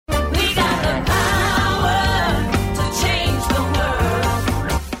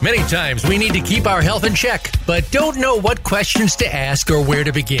Many times we need to keep our health in check, but don't know what questions to ask or where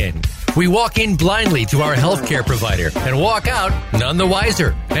to begin. We walk in blindly to our healthcare provider and walk out none the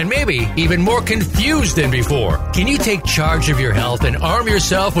wiser, and maybe even more confused than before. Can you take charge of your health and arm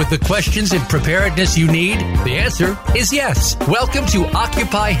yourself with the questions and preparedness you need? The answer is yes. Welcome to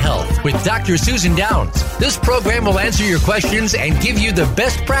Occupy Health with Dr. Susan Downs. This program will answer your questions and give you the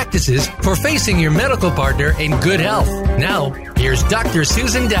best practices for facing your medical partner in good health. Now, here's Dr.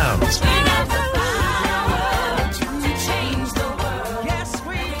 Susan Downs.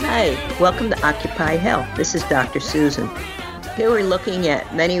 Hi, welcome to Occupy Health. This is Dr. Susan. Here we're looking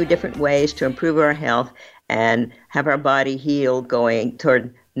at many different ways to improve our health and have our body heal going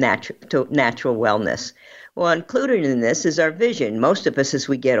toward natural wellness. Well, included in this is our vision. Most of us, as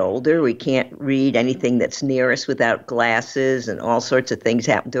we get older, we can't read anything that's near us without glasses, and all sorts of things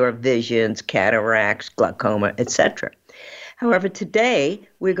happen to our visions, cataracts, glaucoma, etc. However, today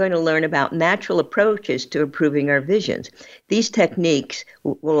we're going to learn about natural approaches to improving our visions. These techniques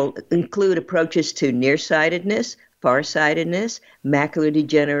will include approaches to nearsightedness, farsightedness, macular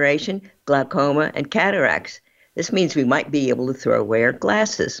degeneration, glaucoma, and cataracts. This means we might be able to throw away our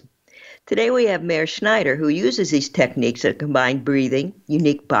glasses. Today we have Meir Schneider, who uses these techniques that combine breathing,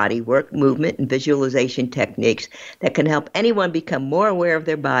 unique bodywork, movement, and visualization techniques that can help anyone become more aware of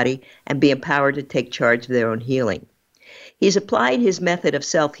their body and be empowered to take charge of their own healing. He's applied his method of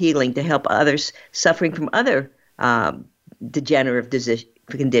self-healing to help others suffering from other degenerative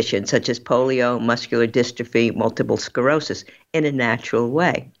conditions such as polio, muscular dystrophy, multiple sclerosis in a natural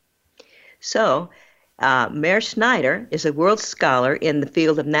way. So, Meir Schneider is a world scholar in the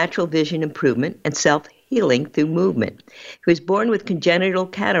field of natural vision improvement and self-healing through movement. He was born with congenital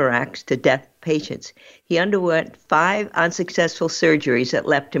cataracts to deaf patients. He underwent 5 unsuccessful surgeries that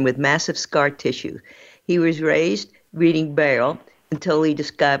left him with massive scar tissue. He was raised reading Braille until he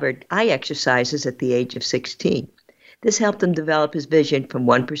discovered eye exercises at the age of 16. This helped him develop his vision from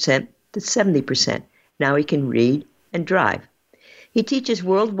 1% to 70%. Now he can read and drive. He teaches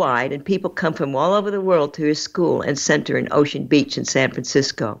worldwide, and people come from all over the world to his school and center in Ocean Beach in San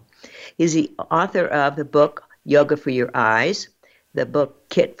Francisco. He's the author of the book Yoga for Your Eyes, the book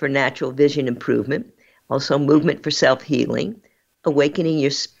Kit for Natural Vision Improvement, also Movement for Self-Healing, Awakening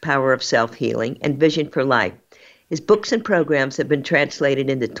Your Power of Self-Healing, and Vision for Life. His books and programs have been translated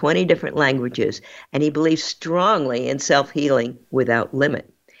into 20 different languages, and he believes strongly in self-healing without limit.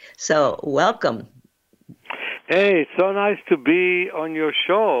 So, welcome. Hey, it's so nice to be on your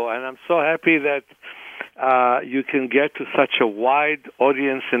show, and I'm so happy that you can get to such a wide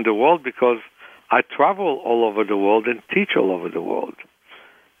audience in the world, because I travel all over the world and teach all over the world.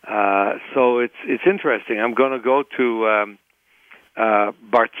 So it's interesting. I'm going to go to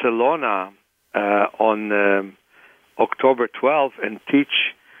Barcelona on October 12th and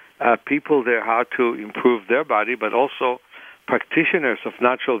teach people there how to improve their body, but also practitioners of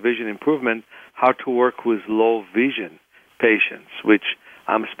natural vision improvement how to work with low vision patients, which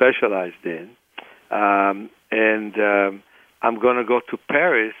I'm specialized in. And I'm going to go to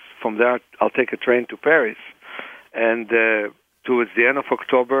Paris. From there, I'll take a train to Paris. And towards the end of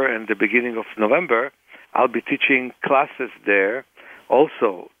October and the beginning of November, I'll be teaching classes there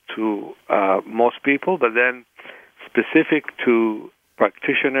also to most people, but then specific to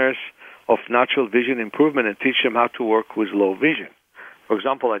practitioners of natural vision improvement, and teach them how to work with low vision. For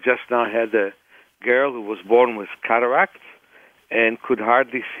example, I just now had a girl who was born with cataracts and could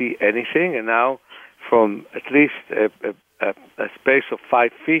hardly see anything, and now from at least a space of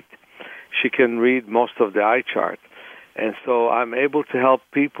 5 feet, she can read most of the eye chart. And so I'm able to help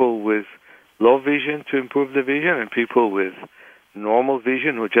people with low vision to improve the vision, and people with normal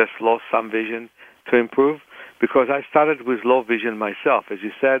vision who just lost some vision to improve, because I started with low vision myself. As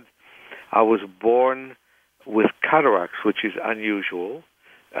you said, I was born with cataracts, which is unusual.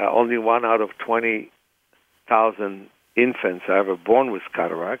 Only 1 out of 20,000 infants are ever born with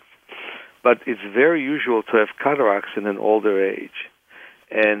cataracts. But it's very usual to have cataracts in an older age.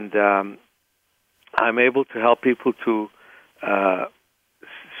 And I'm able to help people to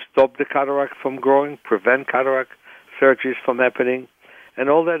stop the cataract from growing, prevent cataract surgeries from happening. And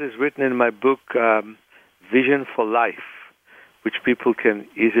all that is written in my book, Vision for Life, which people can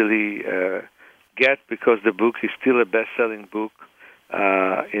easily get, because the book is still a best-selling book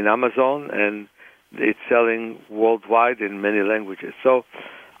in Amazon, and it's selling worldwide in many languages. So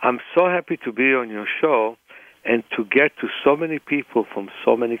I'm so happy to be on your show and to get to so many people from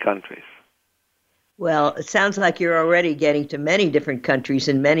so many countries. Well, it sounds like you're already getting to many different countries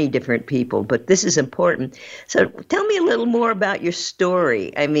and many different people, but this is important. So tell me a little more about your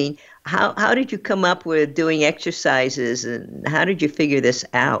story. I mean, how did you come up with doing exercises, and how did you figure this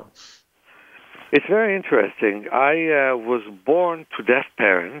out? It's very interesting. I was born to deaf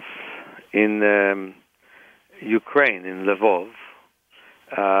parents in Ukraine, in Lvov,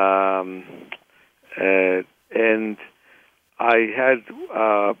 and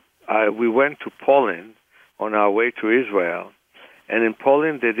we went to Poland on our way to Israel, and in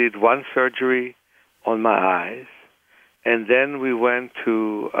Poland they did one surgery on my eyes, and then we went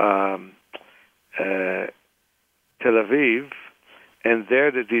to Tel Aviv, and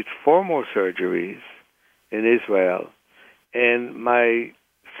there they did 4 more surgeries in Israel, and my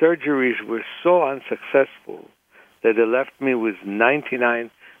surgeries were so unsuccessful that they left me with 99%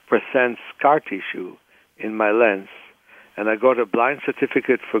 scar tissue in my lens, and I got a blind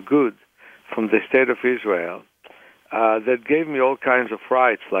certificate for good from the state of Israel that gave me all kinds of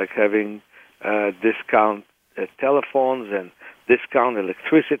rights, like having discount telephones and discount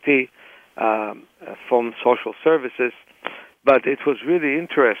electricity from social services. But it was really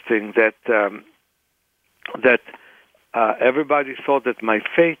interesting that everybody thought that my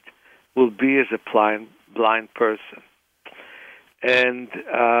fate will be as a blind person. And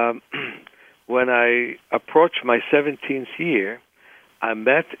when I approached my 17th year, I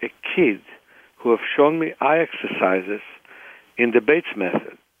met a kid who have shown me eye exercises in the Bates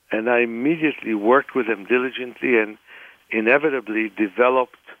method. And I immediately worked with him diligently and inevitably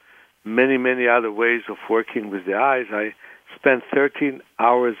developed many, many other ways of working with the eyes. I spent 13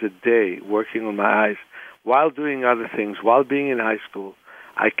 hours a day working on my eyes while doing other things. While being in high school,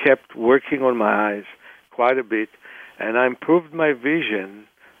 I kept working on my eyes quite a bit, and I improved my vision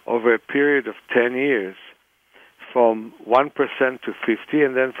over a period of 10 years from 1% to 50,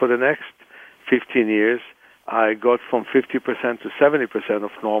 and then for the next 15 years, I got from 50% to 70% of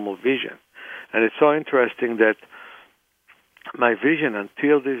normal vision. And it's so interesting that my vision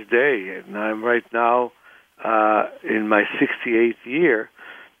until this day, and I'm right now in my 68th year,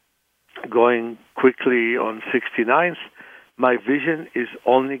 going quickly on 69th, my vision is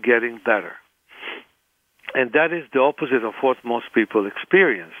only getting better. And that is the opposite of what most people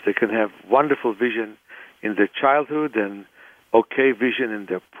experience. They can have wonderful vision in their childhood and okay vision in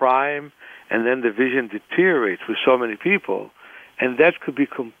their prime, and then the vision deteriorates with so many people. And that could be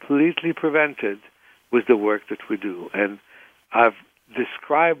completely prevented with the work that we do. And I've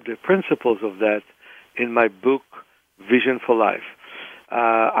described the principles of that in my book, Vision for Life.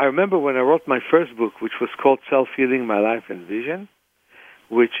 I remember when I wrote my first book, which was called Self-Healing My Life and Vision,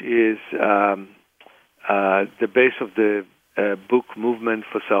 which is the base of the book Movement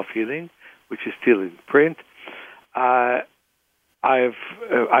for Self-Healing, which is still in print. I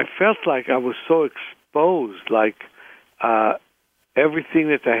felt like I was so exposed, like everything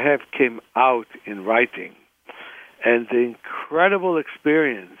that I have came out in writing. And the incredible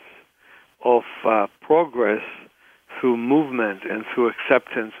experience of progress through movement and through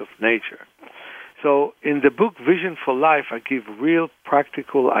acceptance of nature. So in the book Vision for Life, I give real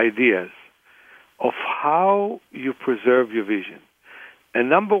practical ideas of how you preserve your vision. And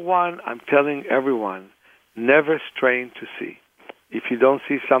number one, I'm telling everyone, never strain to see. If you don't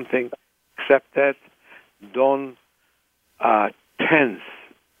see something, accept that. Don't tense.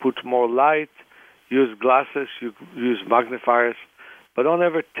 Put more light. Use glasses. Use magnifiers. But don't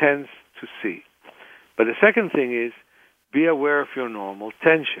ever tense to see. But the second thing is, be aware of your normal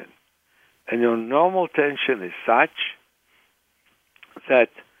tension. And your normal tension is such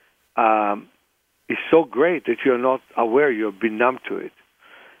that is so great that you're not aware, you're benumbed to it.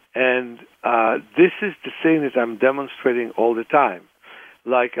 And this is the thing that I'm demonstrating all the time.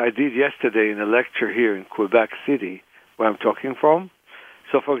 Like I did yesterday in a lecture here in Quebec City, where I'm talking from.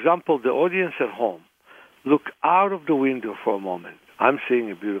 So, for example, the audience at home, look out of the window for a moment. I'm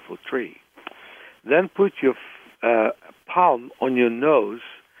seeing a beautiful tree. Then put your palm on your nose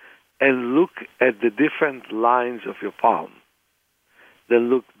and look at the different lines of your palm. Then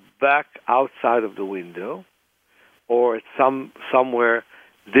look back outside of the window or at somewhere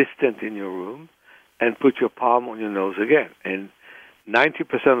distant in your room and put your palm on your nose again. And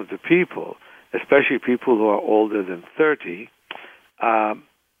 90% of the people, especially people who are older than 30,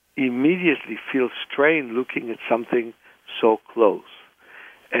 immediately feel strain looking at something so close.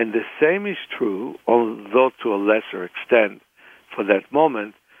 And the same is true, although to a lesser extent for that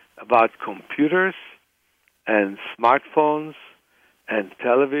moment, about computers and smartphones and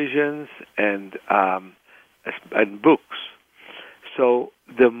televisions and books. So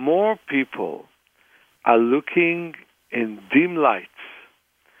the more people are looking in dim lights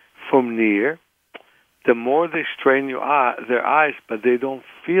from near, the more they strain their eyes, but they don't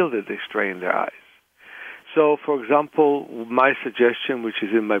feel that they strain their eyes. So, for example, my suggestion, which is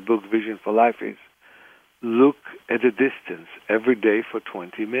in my book, Vision for Life, is look at a distance every day for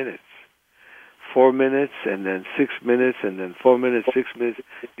 20 minutes. 4 minutes, and then 6 minutes, and then 4 minutes, 6 minutes.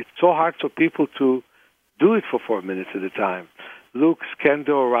 It's so hard for people to do it for 4 minutes at a time. Look, scan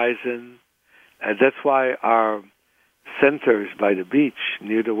the horizon. And that's why our center is by the beach,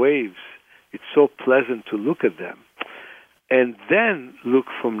 near the waves. It's so pleasant to look at them. And then look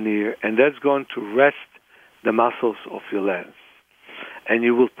from near, and that's going to rest the muscles of your lens. And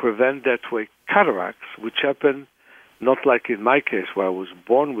you will prevent that way cataracts, which happen not like in my case where I was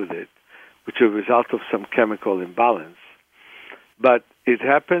born with it, which is a result of some chemical imbalance. But it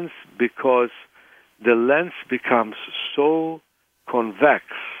happens because the lens becomes so convex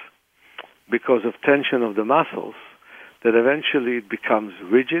because of tension of the muscles that eventually it becomes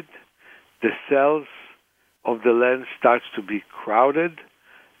rigid. The cells of the lens starts to be crowded,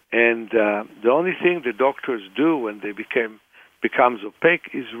 and the only thing the doctors do when they becomes opaque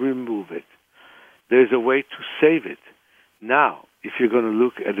is remove it. There's a way to save it. Now, if you're going to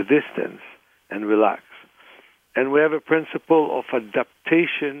look at a distance and relax. And we have a principle of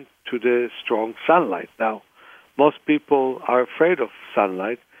adaptation to the strong sunlight. Now, most people are afraid of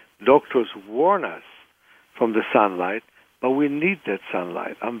sunlight. Doctors warn us from the sunlight, but we need that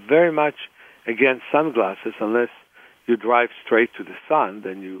sunlight. I'm very much against sunglasses unless you drive straight to the sun,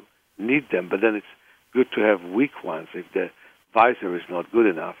 then you need them. But then it's good to have weak ones if the visor is not good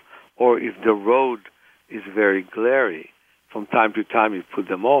enough, or if the road is very glary. From time to time you put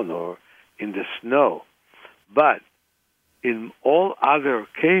them on, or in the snow. But in all other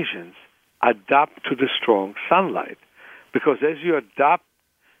occasions, adapt to the strong sunlight. Because as you adapt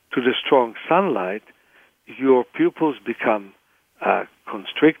to the strong sunlight, your pupils become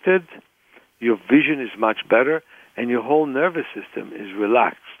constricted, your vision is much better, and your whole nervous system is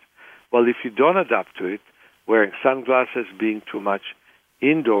relaxed. Well, if you don't adapt to it, wearing sunglasses, being too much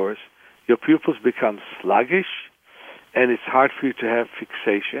indoors, your pupils become sluggish, and it's hard for you to have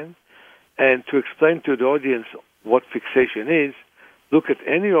fixation. And to explain to the audience what fixation is, look at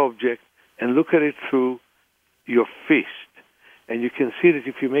any object and look at it through your fist. And you can see that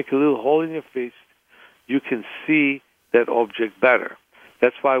if you make a little hole in your fist, you can see that object better.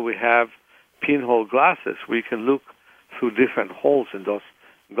 That's why we have pinhole glasses where you can look through different holes in those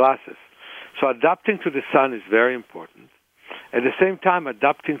glasses. So adapting to the sun is very important. At the same time,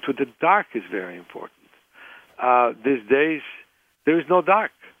 adapting to the dark is very important. These days, there is no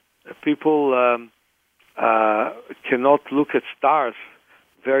dark. People cannot look at stars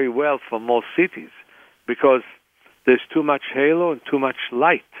very well for most cities because there's too much halo and too much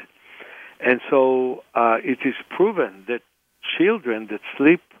light. And so it is proven that children that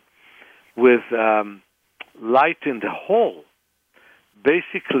sleep with light in the hole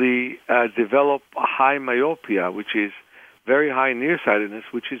basically develop a high myopia, which is very high nearsightedness,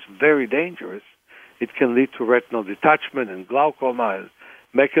 which is very dangerous. It can lead to retinal detachment and glaucoma and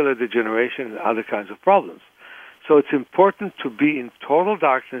macular degeneration and other kinds of problems. So it's important to be in total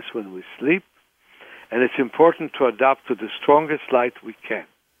darkness when we sleep, and it's important to adapt to the strongest light we can.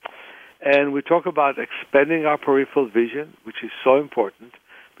 And we talk about expanding our peripheral vision, which is so important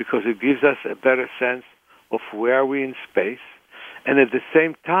because it gives us a better sense of where we're in space, and at the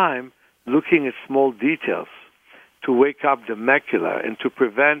same time, looking at small details to wake up the macula and to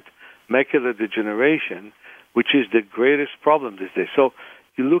prevent macular degeneration, which is the greatest problem these days. So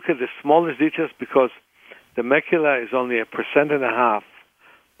you look at the smallest details because the macula is only 1.5%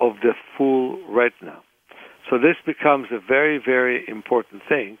 of the full retina. So this becomes a very, very important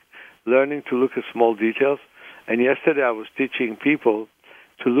thing, learning to look at small details. And yesterday I was teaching people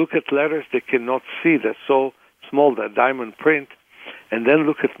to look at letters they cannot see. They're so small, that diamond print, and then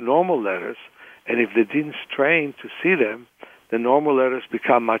look at normal letters. And if they didn't strain to see them, the normal letters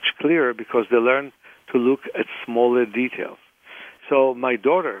become much clearer because they learn to look at smaller details. So my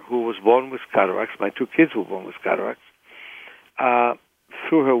daughter, who was born with cataracts, my two kids were born with cataracts,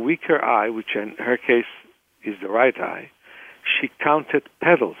 through her weaker eye, which in her case is the right eye, she counted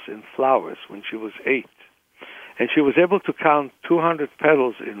petals in flowers when she was 8. And she was able to count 200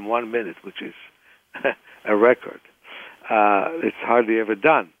 petals in 1 minute, which is a record. It's hardly ever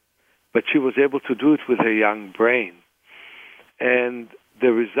done. But she was able to do it with her young brain. And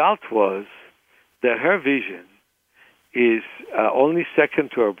the result was that her vision is only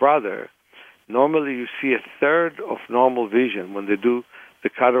second to her brother. Normally you see 1/3 of normal vision when they do the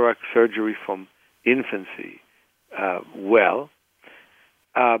cataract surgery from infancy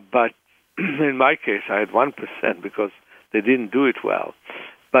but in my case I had 1% because they didn't do it well.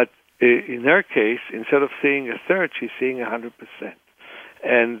 But in her case, instead of seeing a third, she's seeing 100%.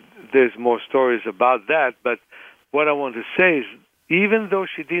 And there's more stories about that, but what I want to say is, even though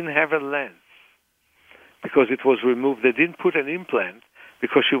she didn't have a lens, because it was removed, they didn't put an implant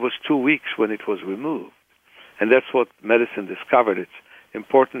because she was 2 weeks when it was removed. And that's what medicine discovered. It's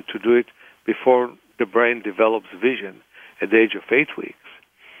important to do it before the brain develops vision at the age of 8 weeks.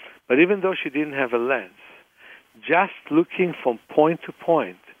 But even though she didn't have a lens, just looking from point to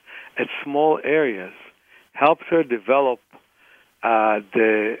point at small areas helped her develop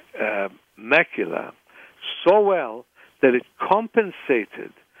the macula so well that it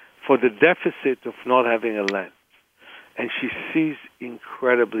compensated for the deficit of not having a lens. And she sees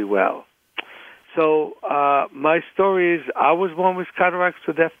incredibly well. So my story is, I was born with cataracts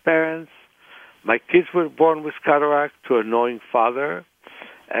to deaf parents. My kids were born with cataract to a knowing father.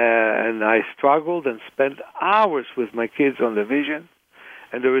 And I struggled and spent hours with my kids on the vision.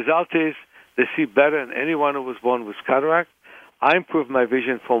 And the result is they see better than anyone who was born with cataract. I improved my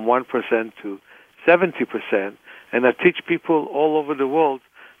vision from 1% to 70%. And I teach people all over the world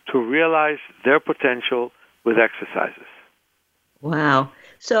to realize their potential with exercises. Wow.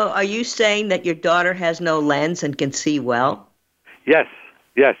 So are you saying that your daughter has no lens and can see well? Yes.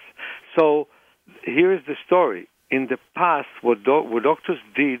 So here is the story. In the past, what doctors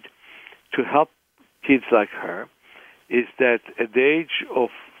did to help kids like her is that at the age of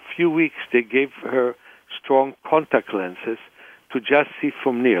few weeks, they gave her strong contact lenses to just see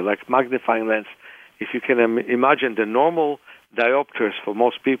from near, like magnifying lens. If you can imagine, the normal diopters for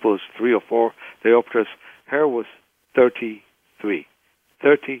most people is 3 or 4 diopters. Her was 33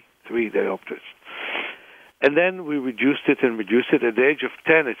 diopters. And then we reduced it. At the age of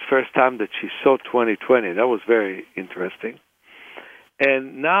 10, it's first time that she saw 20/20. That was very interesting.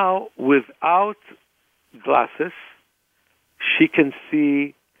 And now, without glasses, she can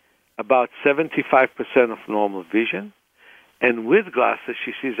see about 75% of normal vision. And with glasses,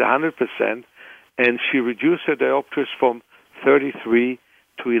 she sees 100%. And she reduced her diopters from 33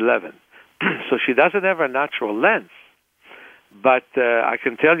 to 11. So she doesn't have a natural lens. But I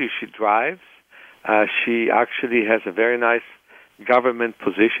can tell you she drives. She actually has a very nice government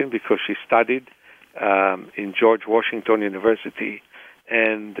position because she studied in George Washington University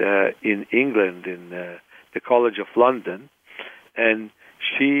and in England, in the College of London. And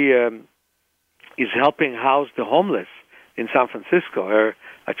she is helping house the homeless in San Francisco. Her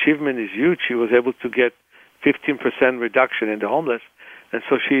achievement is huge. She was able to get 15% reduction in the homeless. And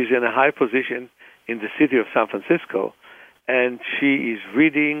so she's in a high position in the city of San Francisco. And she is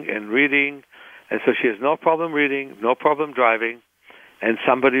reading. And so she has no problem reading, no problem driving, and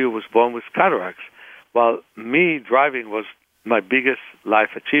somebody who was born with cataracts. While me driving was my biggest life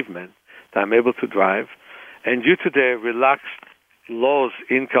achievement, that I'm able to drive. And due to the relaxed laws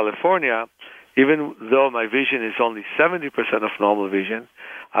in California, even though my vision is only 70% of normal vision,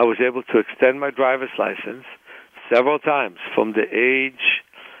 I was able to extend my driver's license several times from the age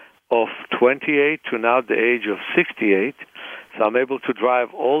of 28 to now the age of 68. So I'm able to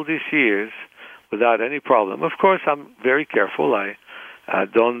drive all these years without any problem. Of course, I'm very careful. I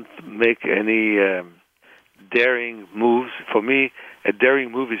don't make any daring moves. For me, a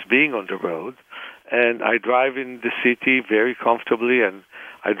daring move is being on the road. And I drive in the city very comfortably, and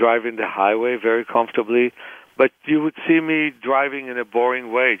I drive in the highway very comfortably. But you would see me driving in a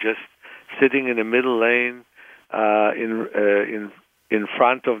boring way, just sitting in the middle lane in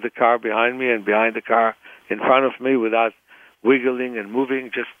front of the car behind me and behind the car in front of me without wiggling and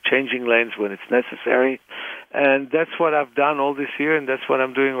moving, just changing lanes when it's necessary. And that's what I've done all this year, and that's what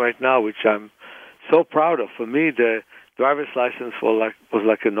I'm doing right now, which I'm so proud of. For me, the driver's license was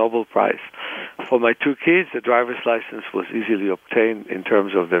like a Nobel Prize. For my 2 kids, the driver's license was easily obtained in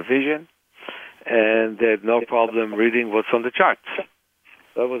terms of their vision, and they had no problem reading what's on the charts.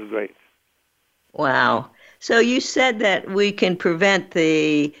 That was great. Wow. So you said that we can prevent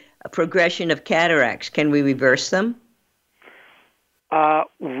the progression of cataracts. Can we reverse them?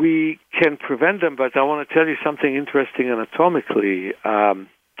 We can prevent them, but I want to tell you something interesting anatomically.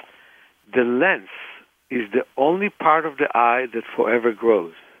 The lens is the only part of the eye that forever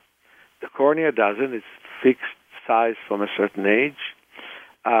grows. The cornea doesn't. It's fixed size from a certain age.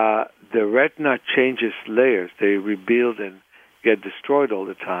 The retina changes layers. They rebuild and get destroyed all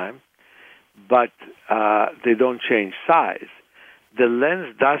the time, but they don't change size. The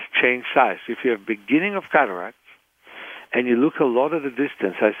lens does change size. If you have beginning of cataracts, and you look a lot at the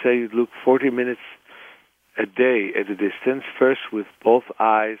distance, I say you look 40 minutes a day at the distance, first with both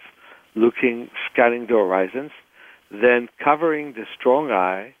eyes looking, scanning the horizons, then covering the strong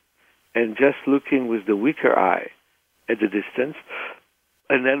eye and just looking with the weaker eye at the distance.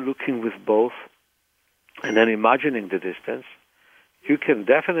 and then looking with both, and then imagining the distance, you can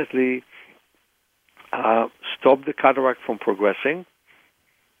definitely stop the cataract from progressing.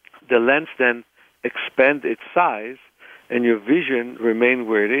 The lens then expand its size, and your vision remain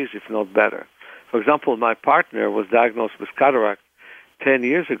where it is, if not better. For example, my partner was diagnosed with cataract 10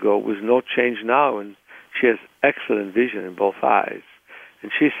 years ago with no change now, and she has excellent vision in both eyes.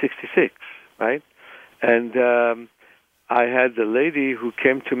 And she's 66, right? And I had a lady who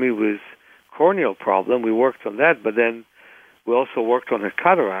came to me with corneal problem. We worked on that, but then we also worked on her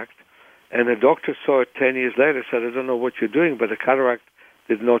cataract. And the doctor saw it 10 years later, said, I don't know what you're doing, but the cataract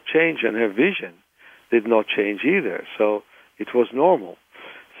did not change, and her vision did not change either. So it was normal.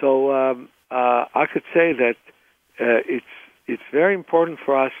 So I could say that it's very important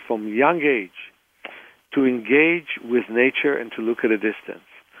for us from young age to engage with nature and to look at a distance.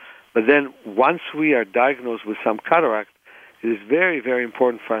 But then once we are diagnosed with some cataract, it is very, very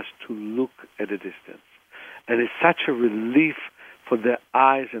important for us to look at a distance. And it's such a relief for the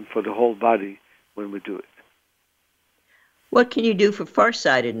eyes and for the whole body when we do it. What can you do for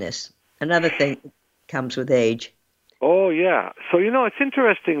farsightedness? Another thing that comes with age. Oh, yeah. So, it's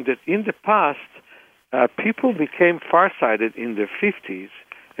interesting that in the past, people became farsighted in their 50s,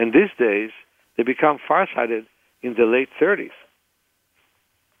 and these days, they become farsighted in the late 30s.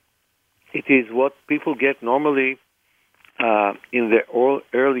 It is what people get normally in their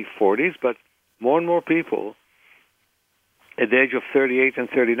early 40s, but more and more people at the age of 38 and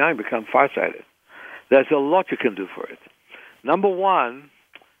 39 become farsighted. There's a lot you can do for it. Number one,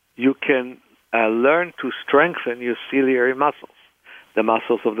 you can learn to strengthen your ciliary muscles, the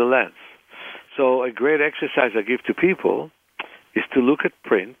muscles of the lens. So a great exercise I give to people is to look at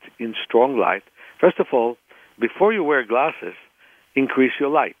print in strong light. First of all, before you wear glasses, increase your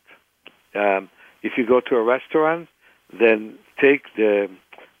light. If you go to a restaurant, then take a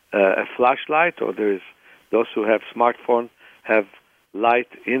flashlight, or there's those who have smartphone have light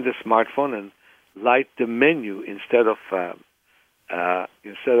in the smartphone and light the menu instead of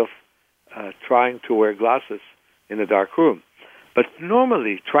trying to wear glasses in a dark room. But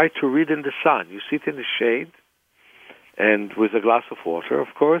normally, try to read in the sun. You sit in the shade, and with a glass of water, of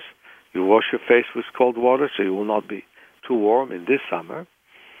course. You wash your face with cold water so you will not be too warm in this summer.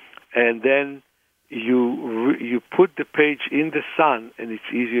 And then you put the page in the sun, and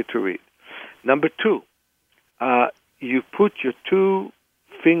it's easier to read. Number two, you put your two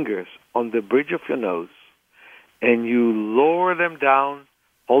fingers on the bridge of your nose, and you lower them down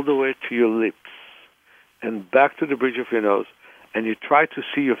all the way to your lips and back to the bridge of your nose, and you try to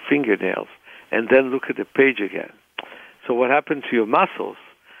see your fingernails, and then look at the page again. So what happens to your muscles?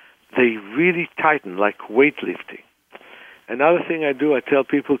 They really tighten, like weightlifting. Another thing I do, I tell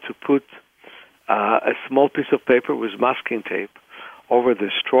people to put a small piece of paper with masking tape over the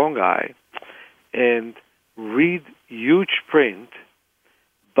strong eye and read huge print,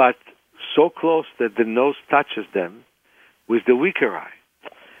 but so close that the nose touches them with the weaker eye.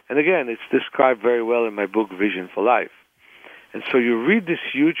 And again, it's described very well in my book, Vision for Life. And so you read this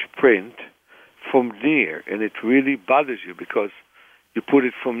huge print from near, and it really bothers you because you put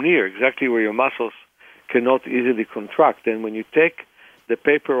it from near, exactly where your muscles cannot easily contract. And when you take the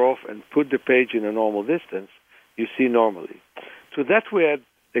paper off and put the page in a normal distance, you see normally. So that we add,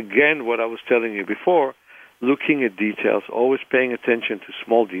 again, what I was telling you before, looking at details, always paying attention to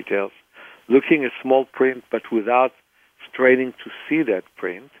small details, looking at small print but without straining to see that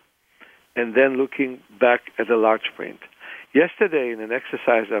print, and then looking back at the large print. Yesterday, in an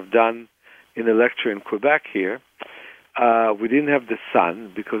exercise I've done in a lecture in Quebec here, we didn't have the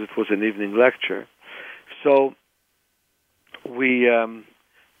sun because it was an evening lecture. So we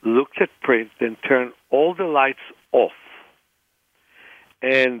looked at print, then turned all the lights off,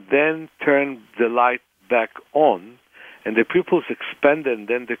 and then turned the light back on, and the pupils expanded and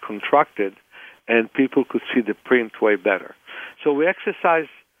then they contracted, and people could see the print way better. So we exercise,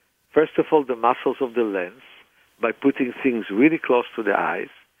 first of all, the muscles of the lens by putting things really close to the eyes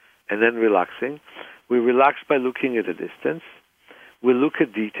and then relaxing. We relax by looking at a distance. We look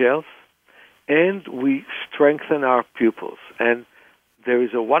at details, and we strengthen our pupils. And there is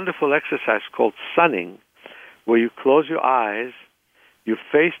a wonderful exercise called sunning, where you close your eyes, you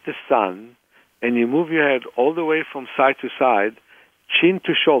face the sun, and you move your head all the way from side to side, chin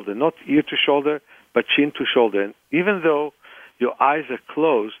to shoulder, not ear to shoulder, but chin to shoulder. And even though your eyes are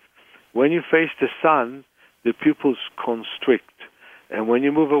closed, when you face the sun, the pupils constrict. And when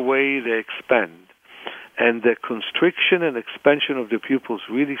you move away, they expand. And the constriction and expansion of the pupils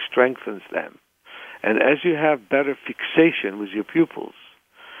really strengthens them. And as you have better fixation with your pupils,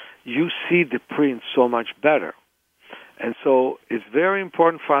 you see the print so much better. And so it's very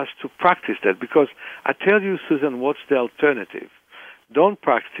important for us to practice that, because I tell you, Susan, what's the alternative? Don't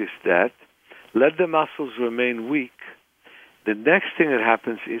practice that. Let the muscles remain weak. The next thing that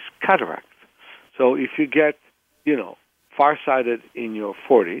happens is cataract. So if you get, farsighted in your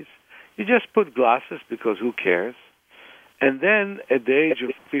 40s, you just put glasses, because who cares? And then at the age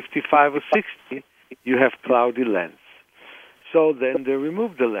of 55 or 60, you have cloudy lens. So then they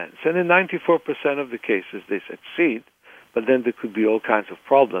remove the lens. And in 94% of the cases, they succeed, but then there could be all kinds of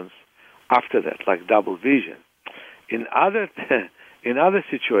problems after that, like double vision. In other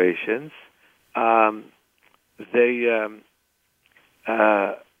situations, they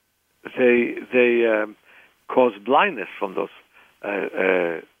cause blindness from those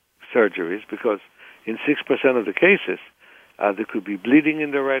surgeries, because in 6% of the cases, there could be bleeding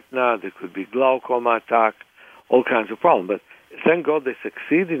in the retina, there could be glaucoma attack, all kinds of problems. But thank God they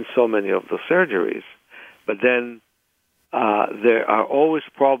succeed in so many of those surgeries. But then there are always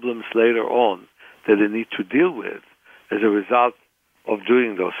problems later on that they need to deal with as a result of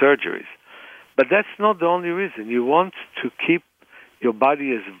doing those surgeries. But that's not the only reason. You want to keep your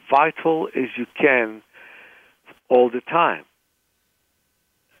body as vital as you can all the time.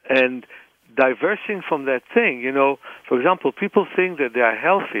 And diversing from that thing, for example, people think that they are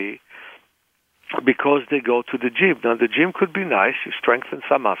healthy because they go to the gym. Now, the gym could be nice, you strengthen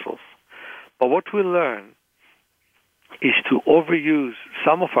some muscles. But what we learn is to overuse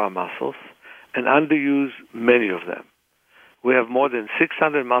some of our muscles and underuse many of them. We have more than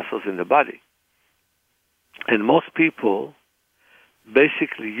 600 muscles in the body. And most people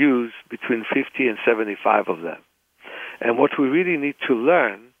basically use between 50 and 75 of them. And what we really need to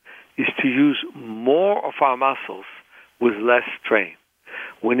learn is to use more of our muscles with less strain.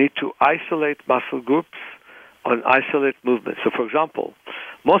 We need to isolate muscle groups and isolate movements. So, for example,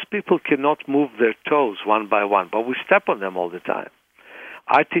 most people cannot move their toes one by one, but we step on them all the time.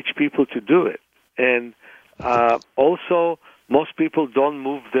 I teach people to do it. And also, most people don't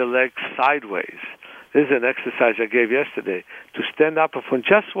move their legs sideways. This is an exercise I gave yesterday. To stand up and for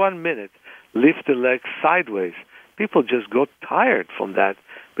just 1 minute, lift the legs sideways. People just got tired from that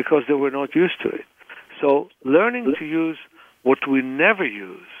because they were not used to it. So learning to use what we never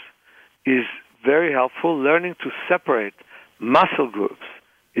use is very helpful. Learning to separate muscle groups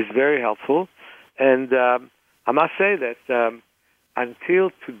is very helpful. And I must say that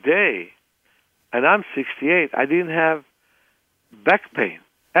until today, and I'm 68, I didn't have back pain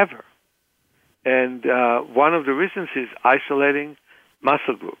ever. And one of the reasons is isolating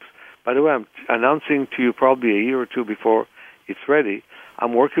muscle groups. By the way, I'm announcing to you probably a year or two before it's ready,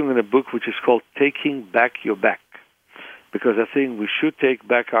 I'm working on a book which is called Taking Back Your Back, because I think we should take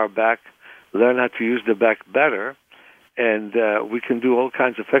back our back, learn how to use the back better, and we can do all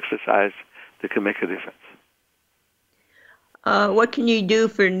kinds of exercise that can make a difference. What can you do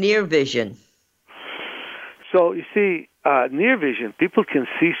for near vision? So, you see, near vision, people can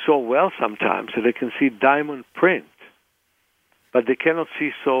see so well sometimes, so they can see diamond print, but they cannot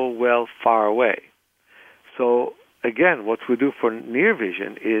see so well far away. So, again, what we do for near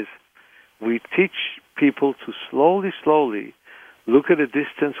vision is we teach people to slowly look at a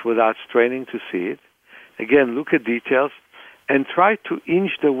distance without straining to see it. Again, look at details and try to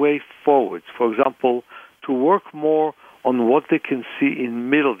inch the way forwards. For example, to work more on what they can see in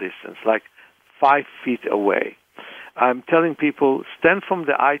middle distance, like 5 feet away. I'm telling people, stand from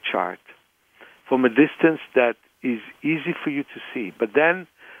the eye chart from a distance that is easy for you to see, but then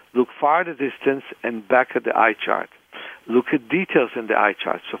look far at the distance and back at the eye chart. Look at details in the eye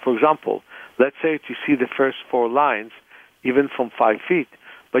chart. So, for example, let's say that you see the first 4 lines, even from 5 feet,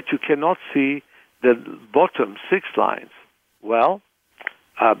 but you cannot see the bottom 6 lines. Well,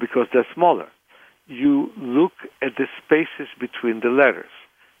 because they're smaller. You look at the spaces between the letters.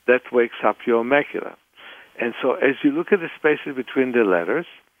 That wakes up your macula. And so as you look at the spaces between the letters,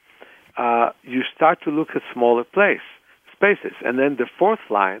 you start to look at smaller spaces. And then the 4th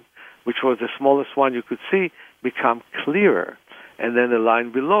line, which was the smallest one you could see, become clearer. And then the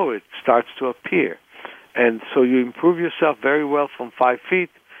line below it starts to appear. And so you improve yourself very well from 5 feet,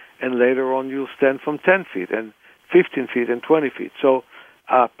 and later on you'll stand from 10 feet and 15 feet and 20 feet. So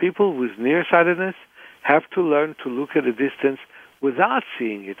people with nearsightedness have to learn to look at a distance without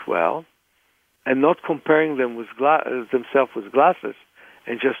seeing it well and not comparing them with themselves with glasses,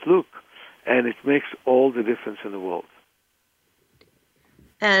 and just look. And it makes all the difference in the world.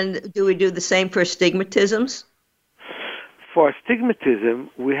 And do we do the same for astigmatisms? For astigmatism,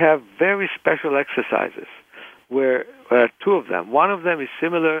 we have very special exercises where 2 of them. One of them is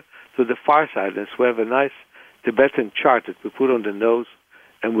similar to the farsightedness. We have a nice Tibetan chart that we put on the nose,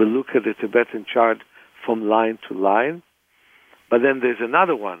 and we look at the Tibetan chart from line to line. But then there's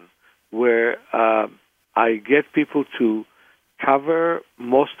another one where I get people to cover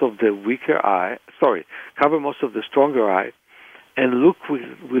most of the stronger eye, and look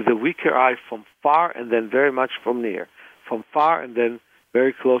with the weaker eye from far and then very much from near, from far and then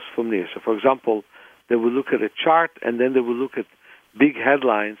very close from near. So, for example, they will look at a chart, and then they will look at big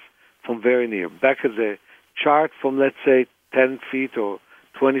headlines from very near. Back at the chart from, let's say, 10 feet or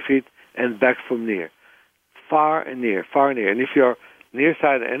 20 feet, and back from near. Far and near, far and near. And if you're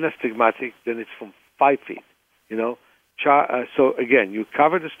nearsighted and astigmatic, then it's from 5 feet, you know. So, again, you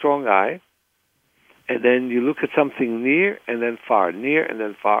cover the strong eye, and then you look at something near and then far, near and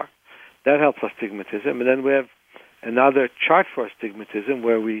then far. That helps astigmatism. And then we have another chart for astigmatism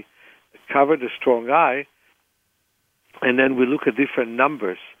where we cover the strong eye, and then we look at different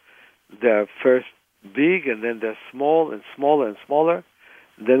numbers. They're first big, and then they're small and smaller and smaller.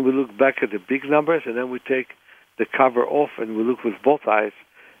 And then we look back at the big numbers, and then we take the cover off, and we look with both eyes,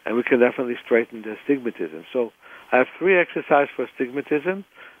 and we can definitely straighten the astigmatism. So I have 3 exercises for astigmatism,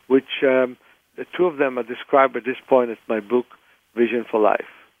 which the 2 of them are described at this point in my book, Vision for Life.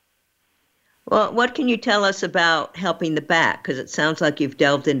 Well, what can you tell us about helping the back? Because it sounds like you've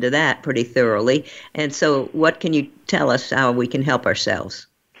delved into that pretty thoroughly. And so what can you tell us how we can help ourselves?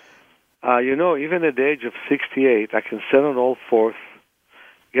 Even at the age of 68, I can stand on all fours,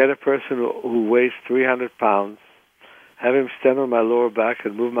 get a person who weighs 300 pounds, have him stand on my lower back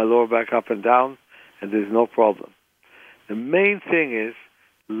and move my lower back up and down, and there's no problem. The main thing is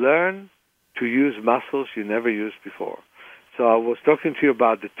learn to use muscles you never used before. So I was talking to you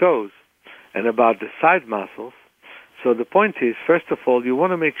about the toes and about the side muscles. So the point is, first of all, you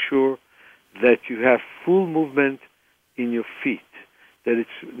want to make sure that you have full movement in your feet, that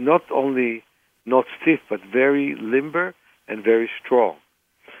it's not only not stiff, but very limber and very strong,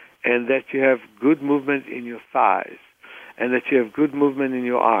 and that you have good movement in your thighs, and that you have good movement in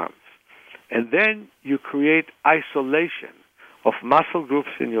your arms. And then you create isolation of muscle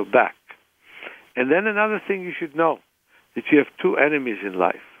groups in your back. And then another thing you should know, that you have 2 enemies in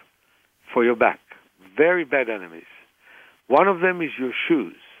life for your back, very bad enemies. One of them is your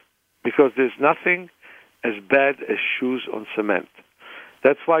shoes, because there's nothing as bad as shoes on cement.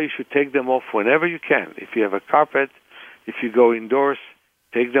 That's why you should take them off whenever you can. If you have a carpet, if you go indoors,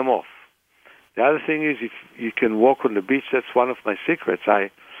 take them off. The other thing is, if you can walk on the beach, that's one of my secrets.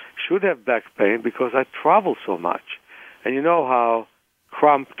 I should have back pain because I travel so much. And you know how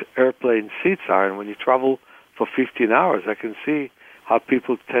cramped airplane seats are, and when you travel for 15 hours, I can see how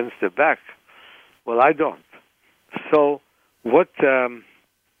people tense their back. Well, I don't. So what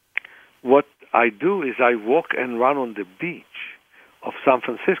I do is I walk and run on the beach of San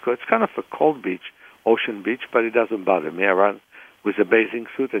Francisco. It's kind of a cold beach, ocean beach, but it doesn't bother me. I run with a bathing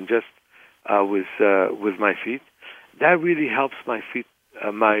suit and just with my feet. That really helps my feet,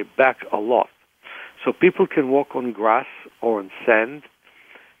 my back a lot. So people can walk on grass or on sand,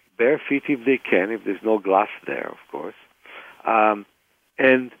 bare feet if they can, if there's no glass there, of course,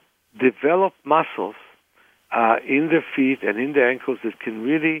 and develop muscles in their feet and in the ankles that can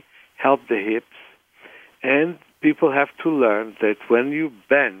really help the hips. And people have to learn that when you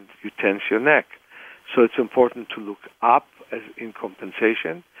bend, you tense your neck. So it's important to look up as in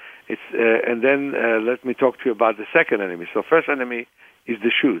compensation. And then let me talk to you about the second enemy. So first enemy is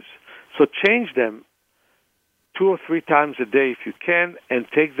the shoes. So change them 2 or 3 times a day if you can, and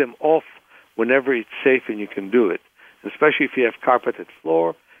take them off whenever it's safe and you can do it, especially if you have carpeted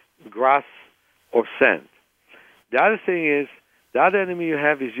floor, grass, or sand. The other thing is, the other enemy you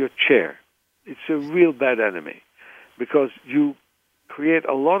have is your chair. It's a real bad enemy because you create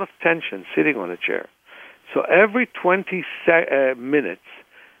a lot of tension sitting on a chair. So every 20 minutes,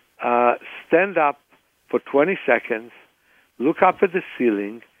 stand up for 20 seconds, look up at the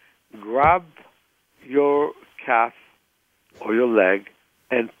ceiling, grab your calf or your leg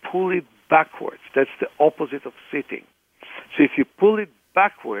and pull it backwards. That's the opposite of sitting. So if you pull it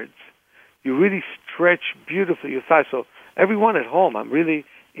backwards, you really stretch beautifully your thighs. So everyone at home, I'm really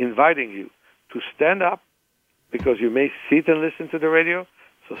inviting you to stand up, because you may sit and listen to the radio.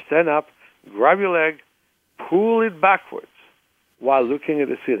 So stand up, grab your leg, pull it backwards while looking at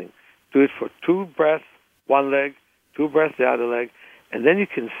the ceiling. Do it for 2 breaths, one leg, 2 breaths, the other leg, and then you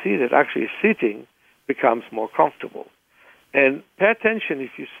can see that actually sitting becomes more comfortable. And pay attention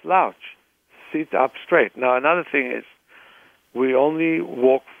if you slouch, sit up straight. Now, another thing is, we only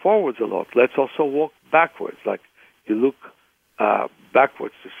walk forwards a lot. Let's also walk backwards. Like you look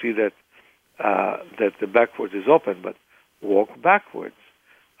backwards to see that the backwards is open, but walk backwards.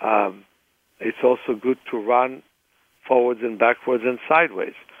 It's also good to run forwards and backwards and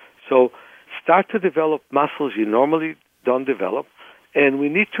sideways. So start to develop muscles you normally don't develop. And we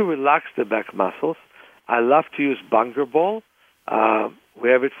need to relax the back muscles. I love to use Bunger Ball. We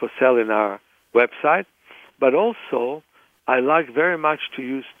have it for sale in our website. But also, I like very much to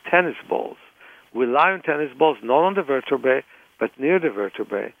use tennis balls. We lie on tennis balls, not on the vertebrae, but near the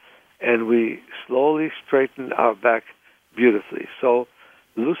vertebrae, and we slowly straighten our back beautifully. So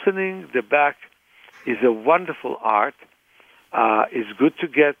loosening the back is a wonderful art. It's good to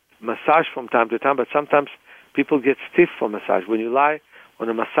get massage from time to time, but sometimes people get stiff from massage. When you lie on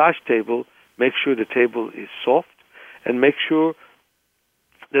a massage table, make sure the table is soft, and make sure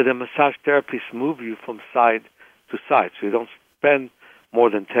that the massage therapists move you from side to side, so you don't spend more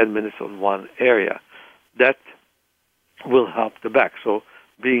than 10 minutes on one area. That will help the back. So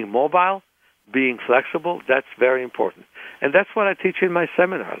being mobile, being flexible, that's very important. And that's what I teach in my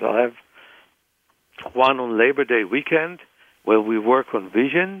seminars. I'll have one on Labor Day weekend where we work on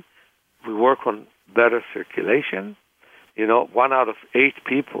vision, we work on better circulation. 1 out of 8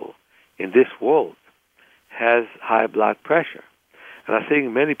 people in this world has high blood pressure. And I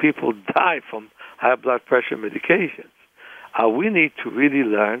think many people die from high blood pressure medications. We need to really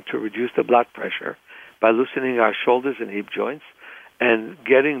learn to reduce the blood pressure by loosening our shoulders and hip joints and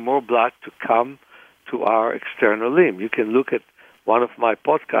getting more blood to come to our external limb. You can look at one of my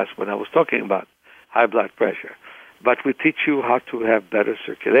podcasts when I was talking about high blood pressure. But we teach you how to have better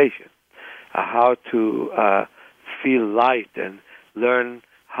circulation, how to feel light, and learn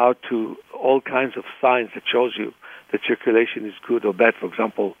how to, all kinds of signs that shows you that circulation is good or bad. For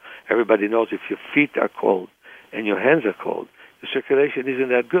example, everybody knows if your feet are cold and your hands are cold, the circulation isn't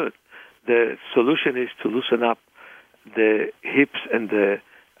that good. The solution is to loosen up the hips and the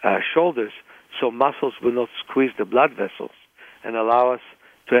shoulders so muscles will not squeeze the blood vessels and allow us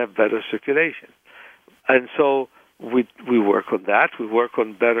to have better circulation. And so we work on that. We work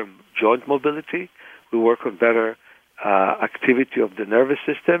on better joint mobility. We work on better activity of the nervous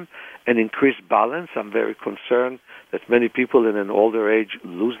system and increased balance. I'm very concerned that many people in an older age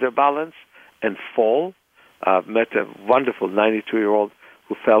lose their balance and fall. I've met a wonderful 92-year-old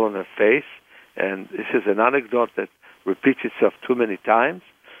who fell on her face, and this is an anecdote that repeats itself too many times,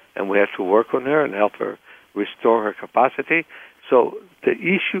 and we have to work on her and help her restore her capacity. So the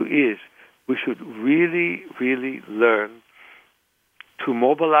issue is we should really, really learn to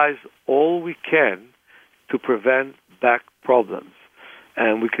mobilize all we can to prevent back problems.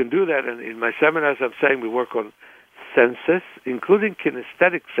 And we can do that, and in my seminars I'm saying we work on senses, including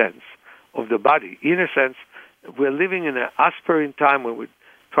kinesthetic sense of the body, inner sense. We're living in an aspirin time when we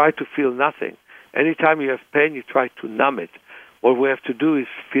try to feel nothing. Anytime you have pain, you try to numb it. What we have to do is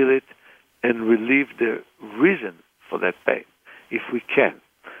feel it and relieve the reason for that pain, if we can.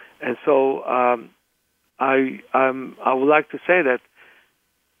 And so I would like to say that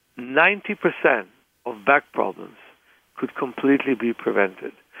 90% of back problems could completely be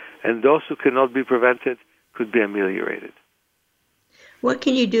prevented, and those who cannot be prevented could be ameliorated. What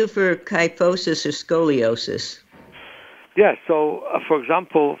can you do for kyphosis or scoliosis? Yeah, so for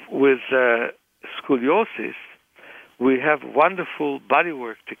example, with scoliosis, we have wonderful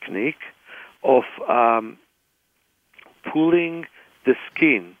bodywork technique of pulling the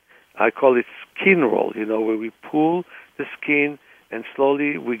skin. I call it skin roll, where we pull the skin and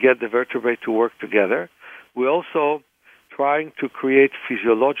slowly we get the vertebrae to work together. We're also trying to create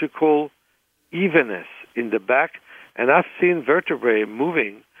physiological evenness in the back, and I've seen vertebrae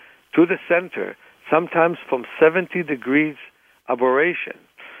moving to the center, sometimes from 70 degrees aberration.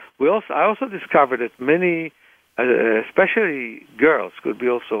 I also discovered that many, especially girls, could be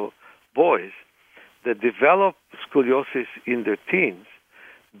also boys, that develop scoliosis in their teens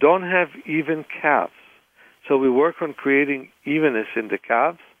don't have even calves. So we work on creating evenness in the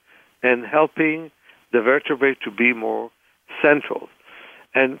calves and helping the vertebrae to be more central.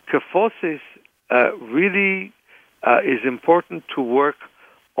 And kyphosis really is important to work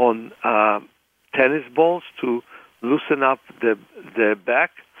on tennis balls to loosen up the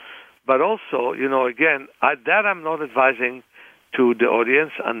back. But also, again, that I'm not advising to the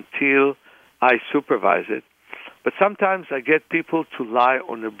audience until I supervise it. But sometimes I get people to lie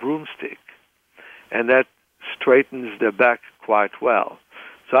on a broomstick, and that straightens their back quite well.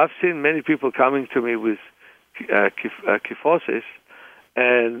 So I've seen many people coming to me with kyphosis,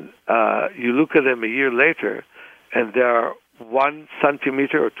 and you look at them a year later, and they are 1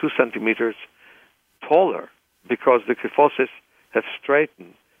 centimeter or 2 centimeters taller because the kyphosis has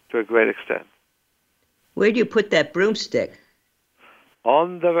straightened to a great extent. Where do you put that broomstick?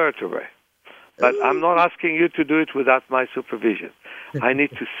 On the vertebrae. But I'm not asking you to do it without my supervision. I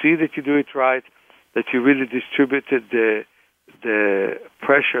need to see that you do it right, that you really distributed the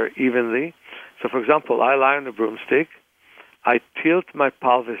pressure evenly. So, for example, I lie on a broomstick, tilt my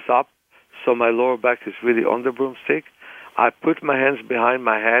pelvis up so my lower back is really on the broomstick. I put my hands behind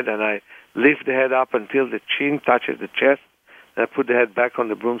my head and I lift the head up until the chin touches the chest. And I put the head back on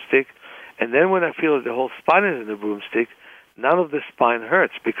the broomstick. And then when I feel that the whole spine is in the broomstick, none of the spine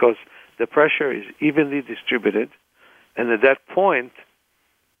hurts because the pressure is evenly distributed. And at that point,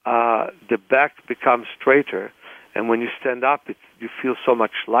 the back becomes straighter. And when you stand up, you feel so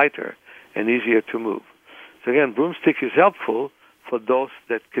much lighter and easier to move. So again, broomstick is helpful for those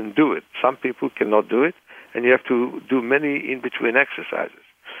that can do it. Some people cannot do it, and you have to do many in-between exercises.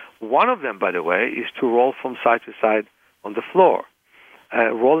 One of them, by the way, is to roll from side to side on the floor.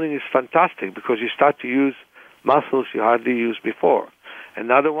 Rolling is fantastic because you start to use muscles you hardly used before.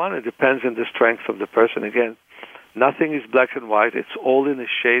 Another one, it depends on the strength of the person. Again, nothing is black and white. It's all in a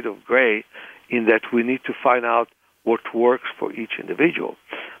shade of gray in that we need to find out what works for each individual.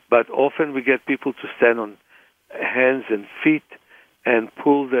 But often we get people to stand on hands and feet and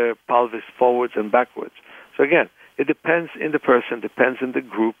pull their pelvis forwards and backwards. So again, it depends in the person, depends in the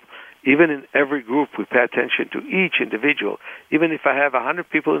group. Even in every group, we pay attention to each individual. Even if I have 100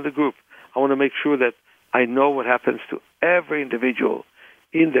 people in the group, I want to make sure that I know what happens to every individual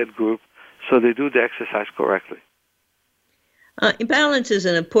in that group so they do the exercise correctly. Balance is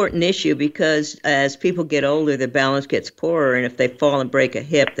an important issue because as people get older, their balance gets poorer, and if they fall and break a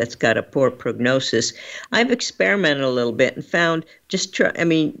hip, that's got a poor prognosis. I've experimented a little bit and found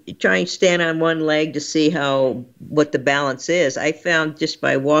trying to stand on one leg to see what the balance is. I found just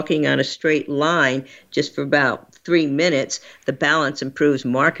by walking on a straight line just for about 3 minutes, the balance improves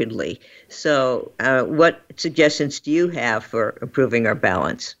markedly. So what suggestions do you have for improving our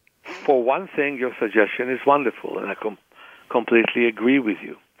balance? For one thing, your suggestion is wonderful, and I completely agree with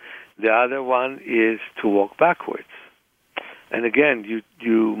you. The other one is to walk backwards. And again,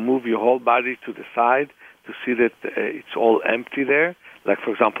 you move your whole body to the side to see that it's all empty there, like,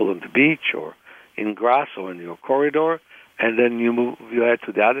 for example, on the beach or in grass or in your corridor, and then you move your head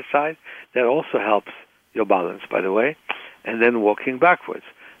to the other side. That also helps your balance, by the way. And then walking backwards.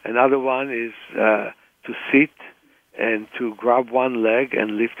 Another one is to sit and to grab one leg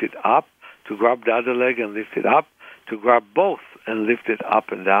and lift it up, to grab the other leg and lift it up, to grab both and lift it up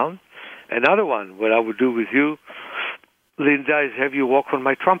and down. Another one, what I would do with you, Linda, is have you walk on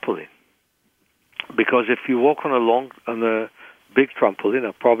my trampoline. Because if you walk on a big trampoline,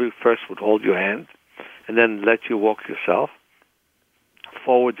 I probably first would hold your hand and then let you walk yourself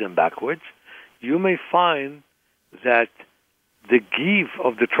forwards and backwards. You may find that the give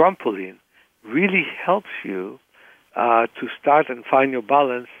of the trampoline really helps you to start and find your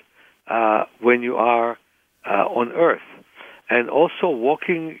balance when you are on earth. And also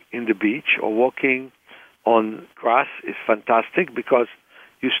walking in the beach or walking on grass is fantastic because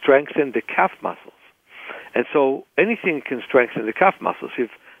you strengthen the calf muscles. And so anything can strengthen the calf muscles. If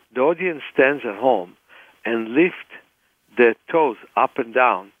the audience stands at home and lift the toes up and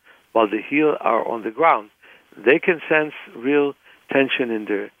down while the heels are on the ground, they can sense real tension in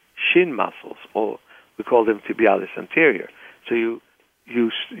their shin muscles, or we call them tibialis anterior. So you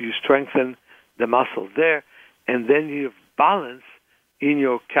strengthen the muscle there, and then you have balance in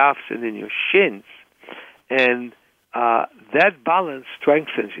your calves and in your shins, and that balance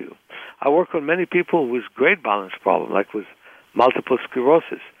strengthens you. I work on many people with great balance problems, like with multiple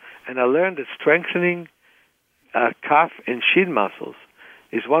sclerosis, and I learned that strengthening calf and shin muscles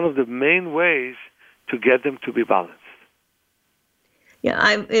is one of the main ways to get them to be balanced.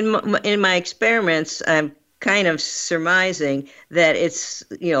 Yeah, in my experiments, I'm kind of surmising that it's,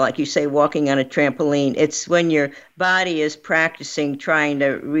 like you say, walking on a trampoline. It's when your body is practicing trying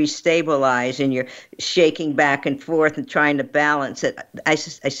to restabilize and you're shaking back and forth and trying to balance it. I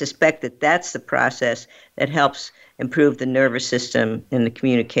suspect that that's the process that helps improve the nervous system and the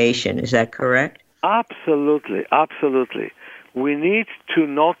communication. Is that correct? Absolutely, absolutely. We need to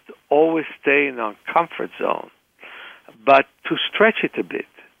not always stay in our comfort zone, but to stretch it a bit,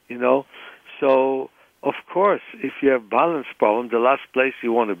 So, of course, if you have balance problem, the last place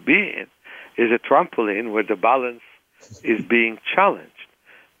you want to be in is a trampoline where the balance is being challenged.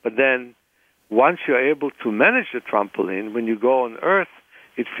 But then once you're able to manage the trampoline, when you go on earth,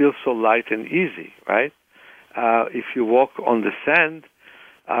 it feels so light and easy, right? If you walk on the sand,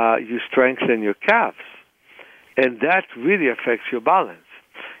 you strengthen your calves. And that really affects your balance.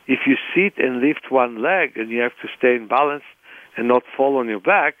 If you sit and lift one leg and you have to stay in balance and not fall on your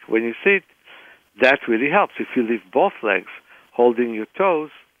back when you sit, that really helps. If you lift both legs, holding your toes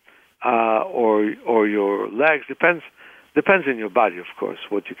or your legs, depends on your body, of course,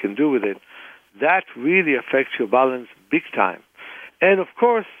 what you can do with it. That really affects your balance big time. And, of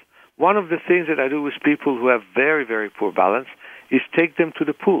course, one of the things that I do with people who have very, very poor balance is take them to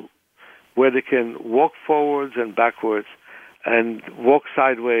the pool, where they can walk forwards and backwards and walk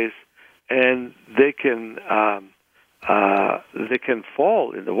sideways, and they can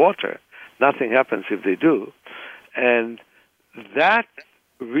fall in the water. Nothing happens if they do. And that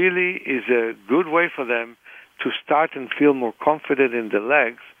really is a good way for them to start and feel more confident in the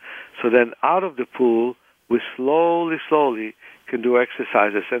legs. So then out of the pool, we slowly can do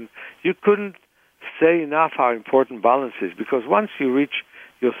exercises. And you couldn't say enough how important balance is, because once you reach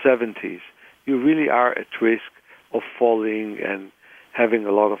your 70s, you really are at risk of falling and having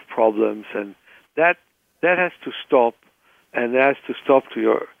a lot of problems. And that has to stop, and that has to stop to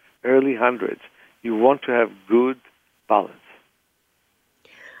your early hundreds. You want to have good balance.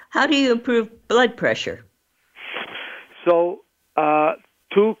 How do you improve blood pressure? So,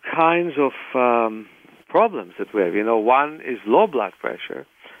 two kinds of problems that we have. One is low blood pressure.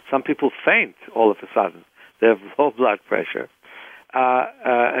 Some people faint all of a sudden. They have low blood pressure.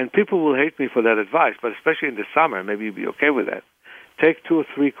 And people will hate me for that advice, but especially in the summer, maybe you'll be okay with that. Take 2 or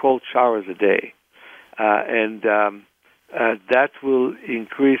 3 cold showers a day. And that will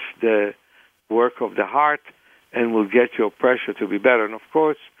increase the work of the heart and will get your pressure to be better. And, of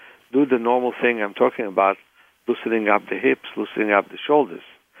course, do the normal thing I'm talking about, loosening up the hips, loosening up the shoulders,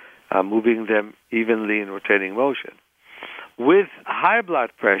 moving them evenly in rotating motion. With high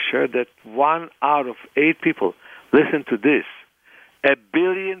blood pressure, that 1 out of 8 people, listen to this, 1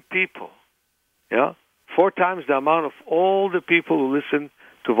 billion people, 4 times the amount of all the people who listen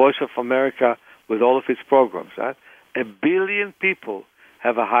to Voice of America with all of its programs, right? 1 billion people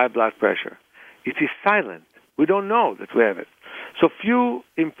have a high blood pressure. It is silent. We don't know that we have it. So few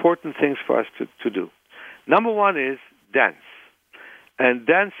important things for us to do. Number 1 is dance. And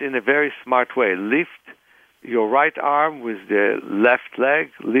dance in a very smart way. Lift your right arm with the left leg.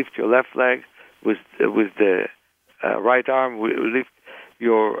 Lift your left leg with the right arm. Lift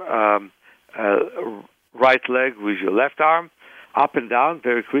your right leg with your left arm. Up and down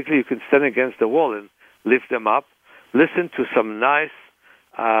very quickly. You can stand against the wall and lift them up. Listen to some nice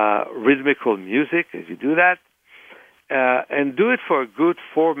rhythmical music as you do that. And do it for a good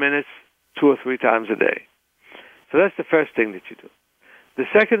 4 minutes, 2 or 3 times a day. So that's the first thing that you do. The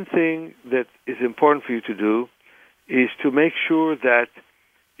second thing that is important for you to do is to make sure that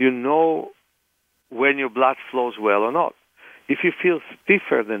you know when your blood flows well or not. If you feel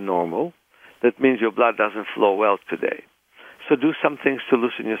stiffer than normal, that means your blood doesn't flow well today. So do some things to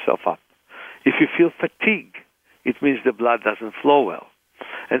loosen yourself up. If you feel fatigue, it means the blood doesn't flow well.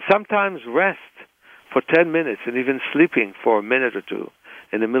 And sometimes rest for 10 minutes and even sleeping for a minute or 2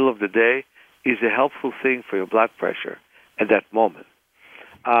 in the middle of the day is a helpful thing for your blood pressure at that moment.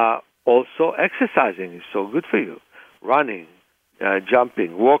 Also, exercising is so good for you. Running,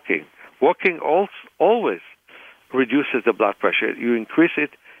 jumping, walking. Walking always reduces the blood pressure. You increase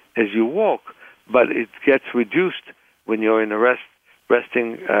it as you walk, but it gets reduced when you're in a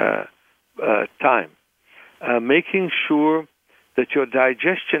resting time. Making sure that your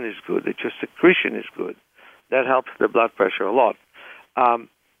digestion is good, that your secretion is good. That helps the blood pressure a lot.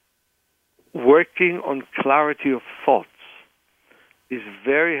 Working on clarity of thoughts is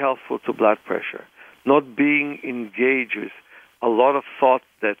very helpful to blood pressure. Not being engaged with a lot of thoughts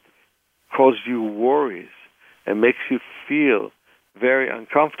that cause you worries and makes you feel very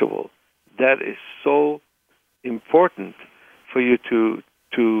uncomfortable. That is so important for you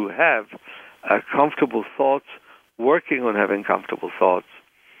to have comfortable thoughts, working on having comfortable thoughts,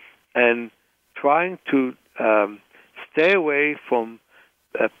 and trying to stay away from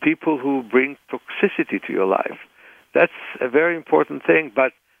people who bring toxicity to your life. That's a very important thing,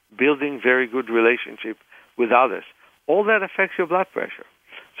 but building very good relationship with others. All that affects your blood pressure.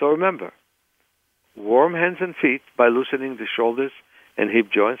 So remember, warm hands and feet by loosening the shoulders and hip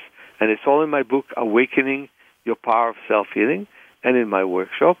joints, and it's all in my book, Awakening Your Power of Self-Healing, and in my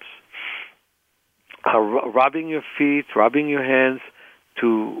workshops. Rubbing your feet, rubbing your hands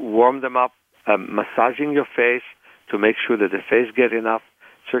to warm them up, massaging your face to make sure that the face get enough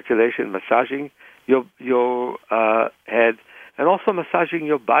circulation, massaging your head, and also massaging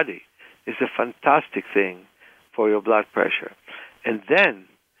your body is a fantastic thing for your blood pressure. And then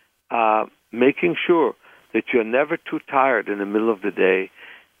making sure that you're never too tired in the middle of the day,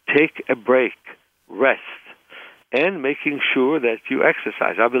 take a break, rest, and making sure that you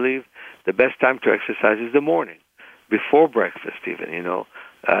exercise. I believe the best time to exercise is the morning, before breakfast even,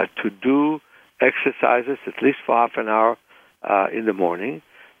 to do exercises at least for half an hour in the morning.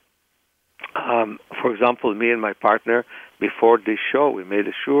 For example, me and my partner, before this show, we made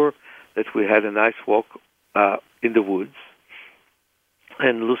sure that we had a nice walk in the woods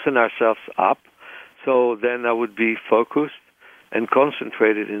and loosen ourselves up. So then I would be focused and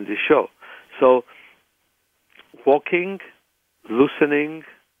concentrated in this show. So walking, loosening,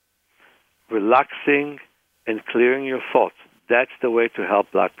 relaxing, and clearing your thoughts, that's the way to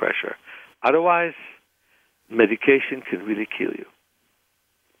help blood pressure. Otherwise, medication can really kill you.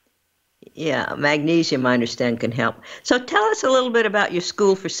 Yeah, magnesium, I understand, can help. So tell us a little bit about your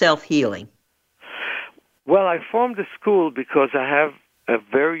school for self-healing. Well, I formed the school because I have a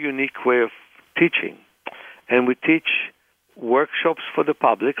very unique way of teaching. And we teach workshops for the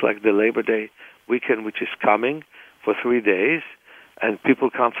public, like the Labor Day weekend, which is coming for 3 days, and people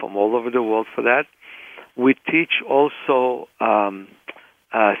come from all over the world for that. We teach also a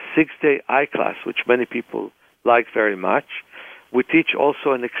 6-day eye class, which many people like very much. We teach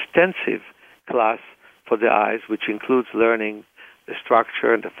also an extensive class for the eyes, which includes learning the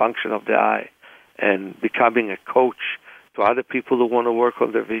structure and the function of the eye and becoming a coach to other people who want to work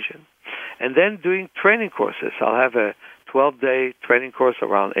on their vision. And then doing training courses. I'll have a 12-day training course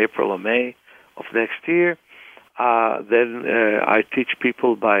around April or May of next year. Then I teach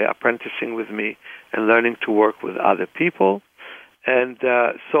people by apprenticing with me and learning to work with other people. And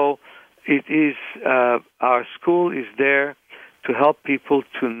so it is, our school is there to help people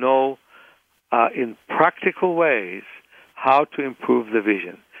to know in practical ways how to improve the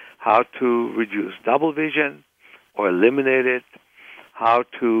vision, how to reduce double vision or eliminate it, how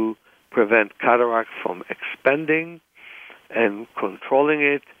to prevent cataracts from expanding and controlling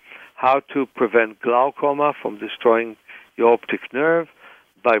it, how to prevent glaucoma from destroying your optic nerve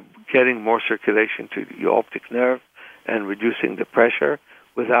by getting more circulation to your optic nerve and reducing the pressure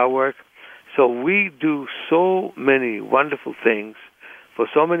with our work. So we do so many wonderful things for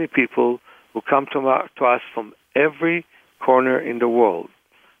so many people who come to us from every corner in the world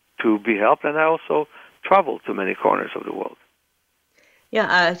to be helped, and I also travel to many corners of the world.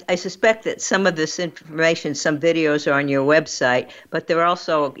 Yeah, I suspect that some of this information, some videos are on your website, but there are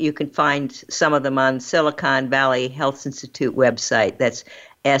also, you can find some of them on Silicon Valley Health Institute website. That's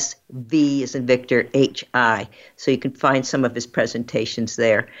SV as in Victor, HI. So you can find some of his presentations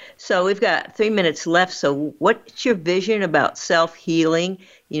there. So we've got 3 minutes left. So what's your vision about self-healing?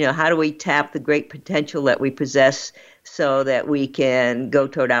 You know, how do we tap the great potential that we possess so that we can go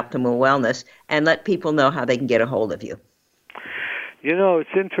toward optimal wellness, and let people know how they can get a hold of you? You know,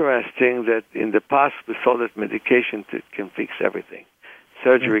 it's interesting that in the past we thought that medication can fix everything.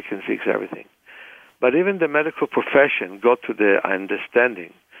 Surgery can fix everything. But even the medical profession got to the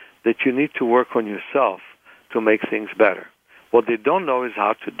understanding that you need to work on yourself to make things better. What they don't know is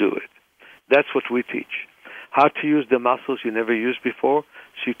how to do it. That's what we teach. How to use the muscles you never used before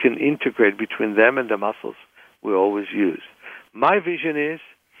so you can integrate between them and the muscles we always use. My vision is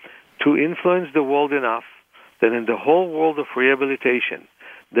to influence the world enough that in the whole world of rehabilitation,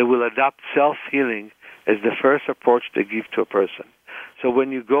 they will adopt self-healing as the first approach they give to a person. So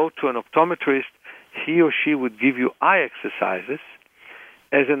when you go to an optometrist, he or she would give you eye exercises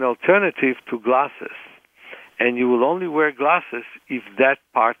as an alternative to glasses. And you will only wear glasses if that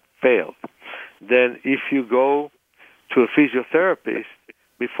part failed. Then if you go to a physiotherapist,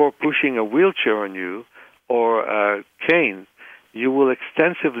 before pushing a wheelchair on you or a cane, you will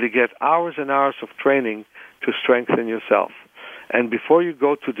extensively get hours and hours of training to strengthen yourself. And before you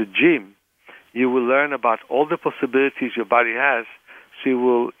go to the gym, you will learn about all the possibilities your body has. So you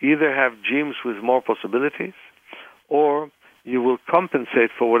will either have gyms with more possibilities, or you will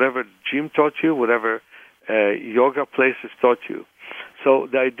compensate for whatever gym taught you, whatever yoga places taught you. So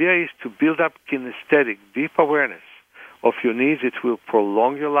the idea is to build up kinesthetic, deep awareness of your needs. It will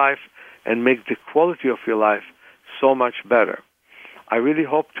prolong your life and make the quality of your life so much better. I really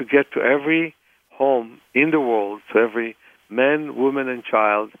hope to get to every home in the world, to every man, woman, and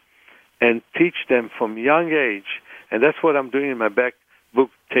child, and teach them from young age. And that's what I'm doing in my book,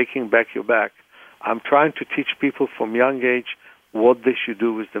 Taking Back Your Back. I'm trying to teach people from young age what they should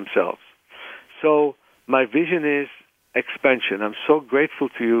do with themselves. So my vision is expansion. I'm so grateful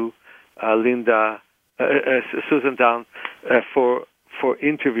to you, Susan Down, for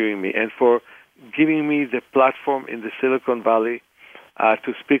interviewing me and for giving me the platform in the Silicon Valley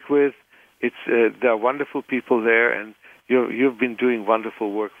to speak with. There are wonderful people there, and you've been doing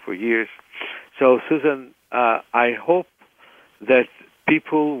wonderful work for years. So, Susan, I hope that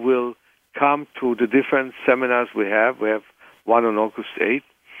people will come to the different seminars we have. We have one on August 8th.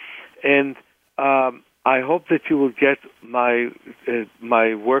 And I hope that you will get my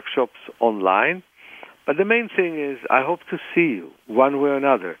workshops online. But the main thing is I hope to see you one way or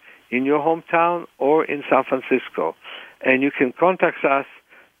another in your hometown or in San Francisco. And you can contact us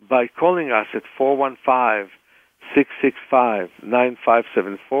by calling us at 415-665-9574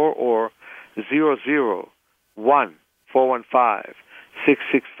 or 001-585-8385.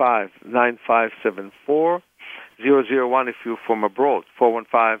 415-665-9574. 001 if you're from abroad,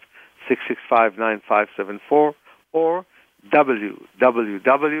 415-665-9574, or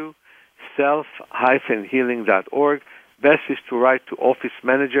www.self-healing.org. Best is to write to office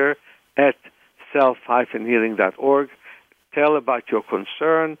manager at self-healing.org. Tell about your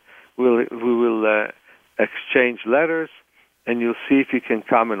concern. We will exchange letters, and you'll see if you can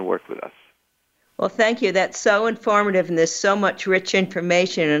come and work with us. Well, thank you. That's so informative, and there's so much rich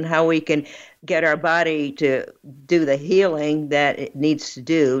information on how we can get our body to do the healing that it needs to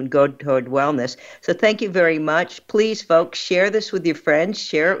do and go toward wellness. So thank you very much. Please, folks, share this with your friends,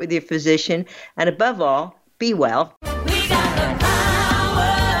 share it with your physician, and above all, be well. We got the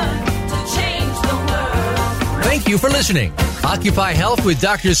power to change the world. Thank you for listening. Occupy Health with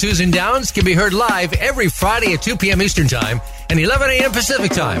Dr. Susan Downs can be heard live every Friday at 2 p.m. Eastern Time and 11 a.m.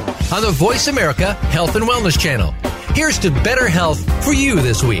 Pacific Time on the Voice America Health and Wellness Channel. Here's to better health for you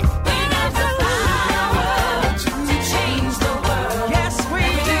this week.